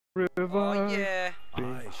river. Oh yeah.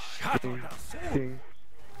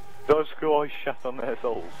 Don't screw I shat on their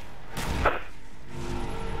souls.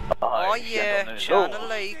 Oh yeah, China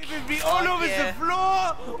Lake. Oh yeah.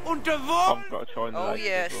 I've got to try and Oh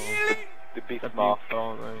yes. The beef mark. Me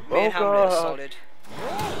and Hamlet are solid.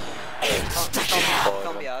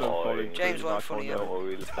 Can't be hard. James won't funny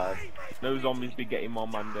you. No zombies be getting more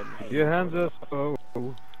man than me. Your hands are slow.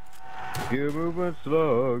 You're moving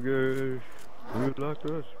sluggish. You like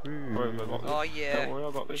a speed. Oh yeah. Don't worry,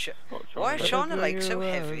 I got this. Why is China Lake so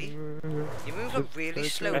heavy? You move up really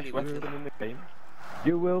slowly with them.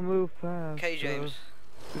 You will move fast. Okay, James.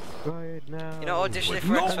 Quiet now. You're not auditioning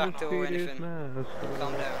for X Factor or anything.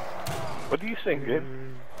 Calm down. What are you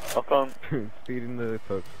singing? I can't. Feeding the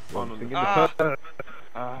fuck.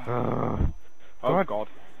 Oh god.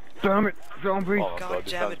 Damn it, zombie. Oh, God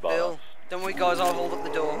damn it, Bill. Don't worry guys, I'll hold up the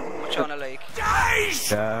door. We're China Lake.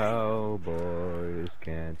 Cowboys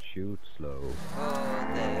can't shoot slow. Oh,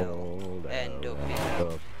 they'll end up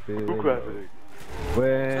in When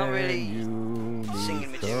It's not really you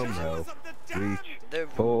singing need material. some help, reach the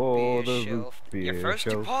for beer the shelf. beer Your thirsty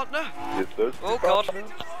shelf. partner? Oh God.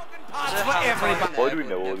 Why do we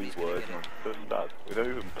know all these words, man? Doesn't that? We don't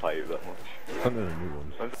even play that much. I know the new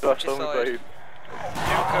ones. That's the last time we played.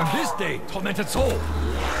 This day, tormented soul.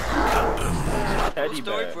 Teddy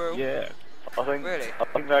Story, bear. bro. Yeah. I think they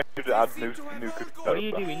should add new Coca-Cola. What are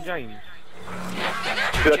you doing, James?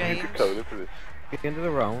 Should add new Coca-Cola for this. Get into the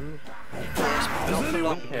round. Yes, not for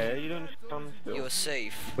long. Okay, you don't stand still. You're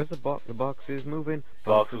safe. Where's the box? The box is moving.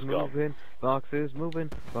 Box is moving. Box is moving.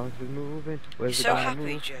 Box is moving. Where's You're the so guy happy,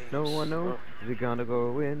 move? James. No one knows. Is he gonna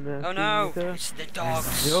go in the Oh no, theater? it's the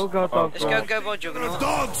dogs. Oh god, dogs. Let's go by Juggernaut.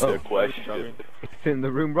 Dogs! Good question. It's in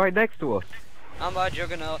the room right next to us. I'm by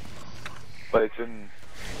Juggernaut. But it's in.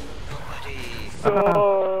 Buddy,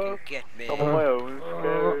 Oh, you get me. I'm on my own.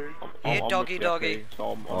 Scared. Here, doggy, doggy.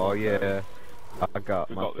 Oh yeah. I got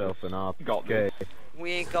We got myself this. an RP. Got this.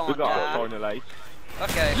 We ain't We gone got a down. China Lake.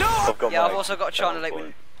 Okay. I've got Yeah, I've my also got a China Lake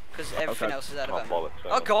boy. because everything Okay. else is out Oh, of ammo. bollocks,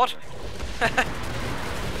 Oh god. Nice.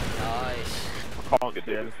 I can't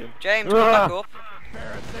see anything. James, come back up.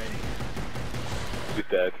 He's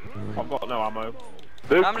dead. I've got no ammo.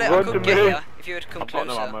 Luke, Hamlet, I run to couldn't get me. you if you had come I've got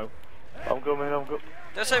no closer. ammo. I'm coming, I'm coming.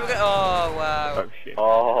 Don't say we're going. Oh wow. Oh shit.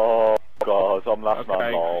 Oh god, I'm last man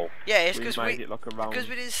Okay. lol. Yeah, it's We because made we it like a round.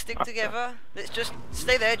 didn't stick together. Let's just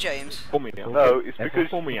stay there, James. Pull me now. No, it's Everyone because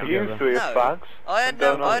pull me out. you three No. are fags. I had and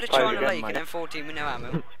don't know I how had a to play China the game, Lake and mate. M14 with no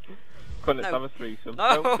ammo. Come on, let's No. have a threesome.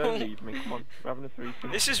 No. Don't leave me. Come on, we're having a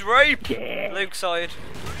threesome. This is rape. Yeah. Luke's side.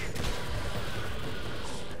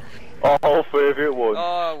 Oh, three of you at once.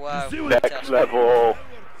 Oh wow. Next Fantastic. level.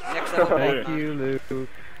 Next level. Thank man. you, Luke.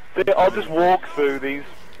 See, I'll just walk through these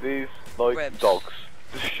like Webs. dogs.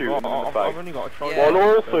 Just shoot them in the I've face. only got a China Yeah. While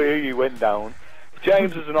all three of you went down.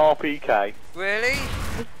 James is an RPK. Really?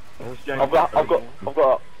 I've got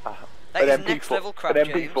That an is MP next level crap, an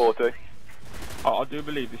James. MP40. I do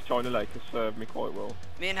believe this China Lake has served me quite well.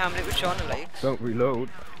 Me and Hamlet with China Lakes. Don't reload.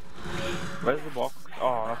 Where's the box?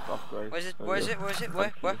 Oh, that's great. Where's it? There Where you is go. it? Where is it?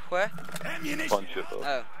 Where? Bunch of them.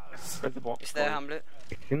 Oh, Where's the box? it's there, Hamlet.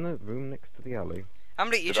 It's in the room next to the alley.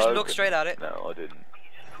 Hamlet, you Did just I look open straight at it. No, I didn't.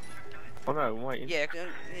 Oh no, I'm waiting. Yeah.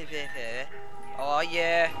 Oh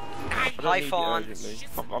yeah. I don't need it Python. urgently.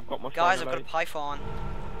 I've got my Guys, China I've got a Lake. python.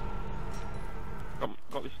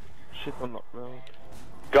 Got this shit unlocked now.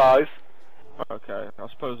 Guys. Okay, I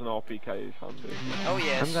suppose an RPK is handy. Oh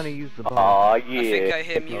yes. I'm gonna use the box. Ah, I think yeah. I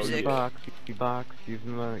hear Using music. the box,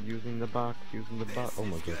 using the box. Oh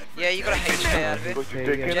my god. Yeah, you got a HK out of it. But you're Hey,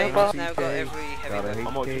 taking yeah. a James bath. has now got every heavy Got a weapon,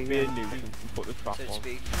 I might just be a HK. nuisance and put the trap so to on.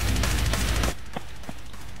 speak.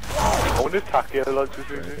 I wonder if Taki likes to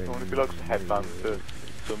do this. I wonder if he likes to headband to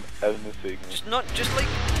some Eleanor Siegel. Just like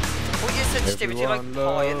put your sensitivity like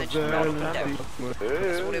high and then just nod up and down.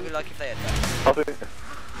 That's what it would be like if they had that. I think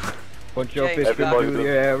Punch your James, fist everybody into the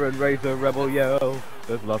does. air and raise a rebel yell.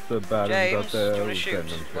 There's lots of battles James, out do there. you wanna who shoot? send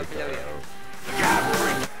them What straight do you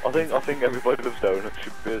down. I think everybody loves donuts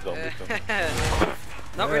should be a zombie. Song.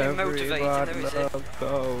 Not really motivating though, Everybody is it? loves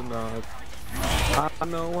donuts. I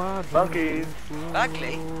know I do. Monkeys.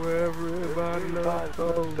 Bagley? Everybody loves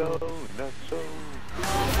donuts.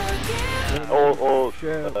 Or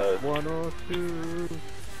Share one or two.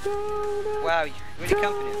 Wow, you really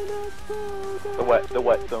camping here. the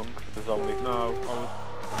wet song. The zombie. No, I was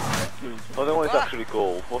doing I don't know what it's actually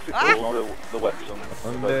called. What's it called? The wet song.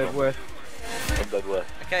 Undead West. dead west.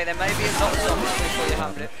 Okay, there may be a lot of zombies before you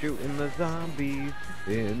handle it. Shooting the zombies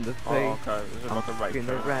in the face. Oh, okay. There's another rape. In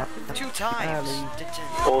the rat. 2 times.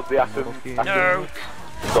 Or the atom. No.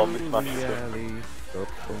 Zombie smash.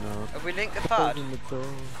 Have we linked the pad? There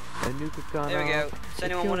we go. Does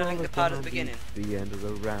anyone want to link the pad at the beginning? The end of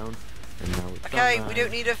the round. And now it's Okay, we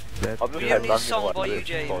don't need a I'm we just don't need a headbanging song by like you, this.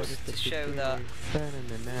 James, to show that.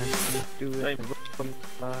 James.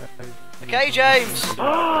 Okay, James.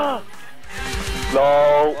 No.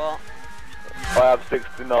 What? I have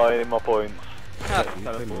 69 in my points.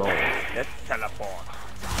 Let's teleport.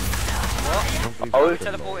 What? I Are we was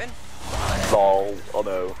teleporting? lol. Oh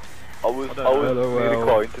no. I was really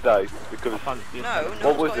crying today because No,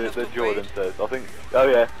 what was it that Jordan says? I think. Oh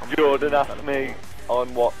yeah, Jordan asked me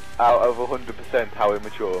on what out of 100% how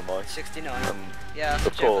immature am I? 69. Yeah,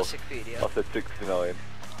 of course. Wikipedia. I said 69,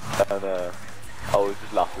 and I was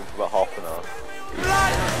just laughing for about half an hour.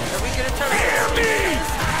 Are we gonna teleport?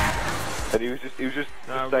 And he was just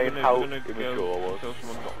saying how immature I was.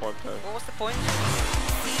 What was the point?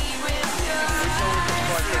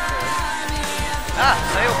 Ah,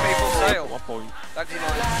 sail people, sail. What point? Bagsy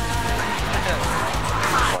mine.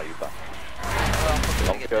 Why are you back?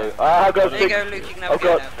 I've got There you 6. go, Luke, you can have I've a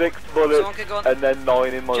go got now. 6 bullets Someone could go on. and then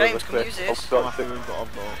 9 in my James, other can we clip. use this?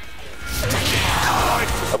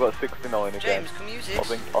 I've got 69 again. James, can we use I this?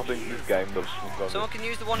 think this game does something. Someone can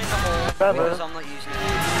use the one in the hall, because I'm not using it.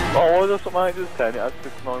 Oh, why does something just 10? It has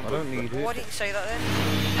 69. I don't need Why it. didn't you say that then?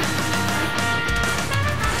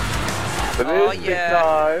 But Oh, it is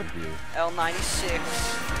yeah. 69. L96.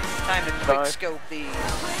 Time to quick scope these.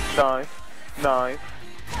 Nice. Nice.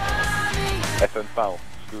 FN foul.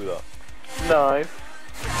 Screw that. Nice.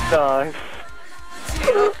 Nice.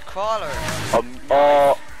 Look, crawler.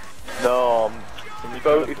 Oh. No.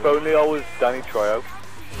 If only I was Danny Trejo.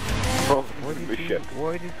 Why did you shit.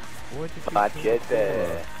 Machete.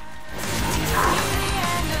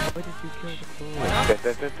 Why did you kill the floor?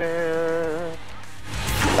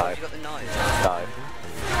 Nice. You got the knife. Nice.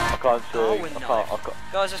 I can't see. Oh, I with can't. knife.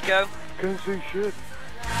 Guys, let's go. Can't see shit.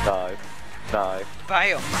 Nice. Nice.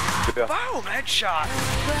 Bam. Yeah. Boom, headshot.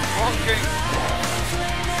 Wonking.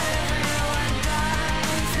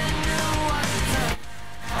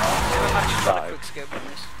 Never managed to run a quick scope on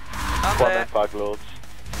this. I'm One there. then bag lords.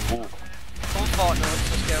 Ooh. Come on, Fartonauts,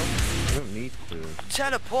 let's go. I don't need to. Why are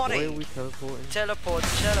Teleporting. we teleporting? Teleport,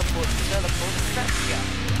 teleport, teleport. Gotcha.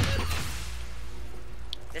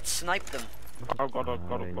 Let's snipe them. Oh god, I've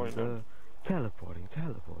got a point now. Teleporting.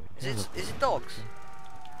 Is it dogs?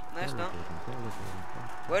 No, it's not.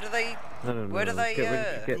 Where do they No. Where do they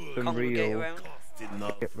get some congregate real. around?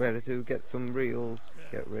 Get ready to get some reels.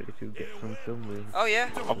 Get ready to get some film reels. Oh yeah.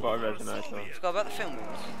 I've got a resonator. Forgot about the film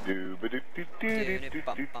reels.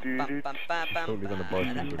 Totally gonna buy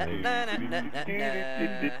some grenades.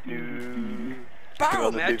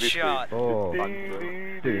 Boom! Headshot. Oh.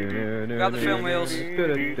 Grab the film reels.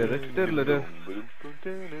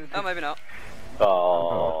 Oh, maybe not.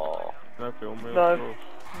 Oh. No film reel. Nice.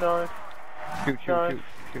 Nice.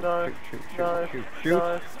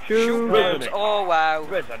 Shoot. Shoot bombs. Oh wow.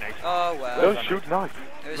 Resonate. Oh wow. Don't shoot knife.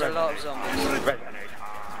 There was a lot of zombies. Resonate.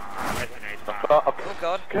 Oh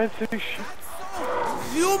god. Can't see shit.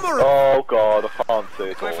 Humor! Oh god, I can't see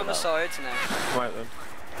it Coming all from the now. sides now. Right then.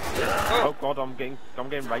 Oh god, I'm getting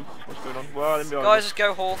raped. What's going on? Well, I'm behind Guys, let's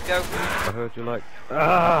go, Hall. Go. I heard you like.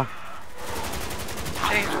 Ah!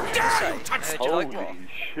 James, what did you say? I heard you like what? Holy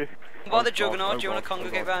shit. By the Juggernaut, do you want to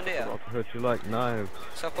congregate round here? I heard you like knives.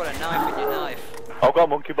 So I put a knife in your knife. I've got a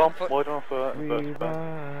monkey bomb. Put- Why don't I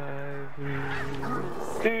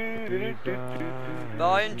Revive.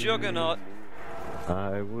 Lion Juggernaut.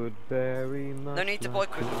 I would very much. No need to buy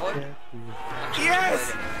quick avoid.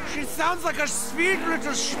 Yes! She sounds like a sweet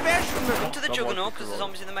little specimen! Come to the Juggernaut because the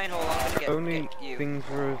zombies in the main hall. I'm gonna Only get you. things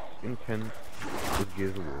were as intense as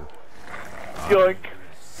Gears of War. Yoink.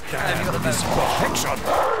 Have you got the best? Perfection!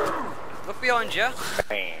 Look behind you.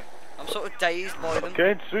 I'm sort of dazed by them.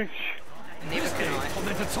 Can't see. Neither can I.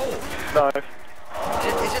 Tormented soul! Knife.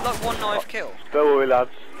 Is it like one knife kill? Don't worry,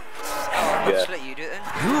 lads. Oh, I'll just Yeah. let you do it then.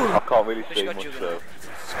 I can't really But see you got much Juggernaut.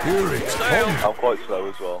 though. I'm quite slow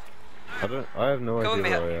as well. I have no Come with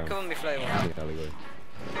idea me, where I am. come with me, Flavor. In the alleyway.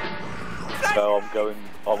 No, I'm up here.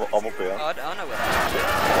 Oh, I know where that is.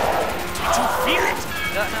 Did you feel it?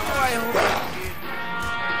 Don't know where I hope you did.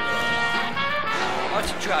 Oh,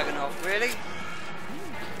 it's a Dragonov, really?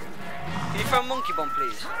 Can you throw a monkey bomb,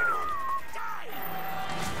 please?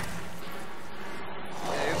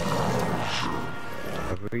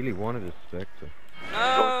 I really wanted a Spectre. Don't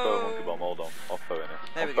throw a monkey No! bomb, Hold on, I'm throwing it.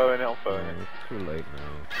 There we I'm go. throwing it, I'm throwing it. It's too late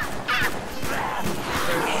now.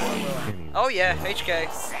 Oh yeah, HK.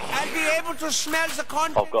 I'll be able to smell the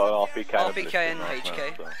content. I've got an RPK. RPK and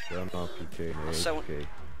HK. I'm RPK and So- HK.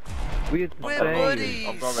 We're We're buddies. buddies.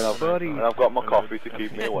 I've got We're buddies. And I've got my coffee to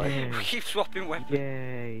keep me awake. We keep swapping weapons.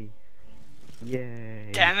 Yay. Yay.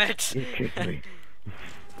 Damn it! You kissed me.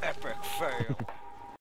 Epic fail.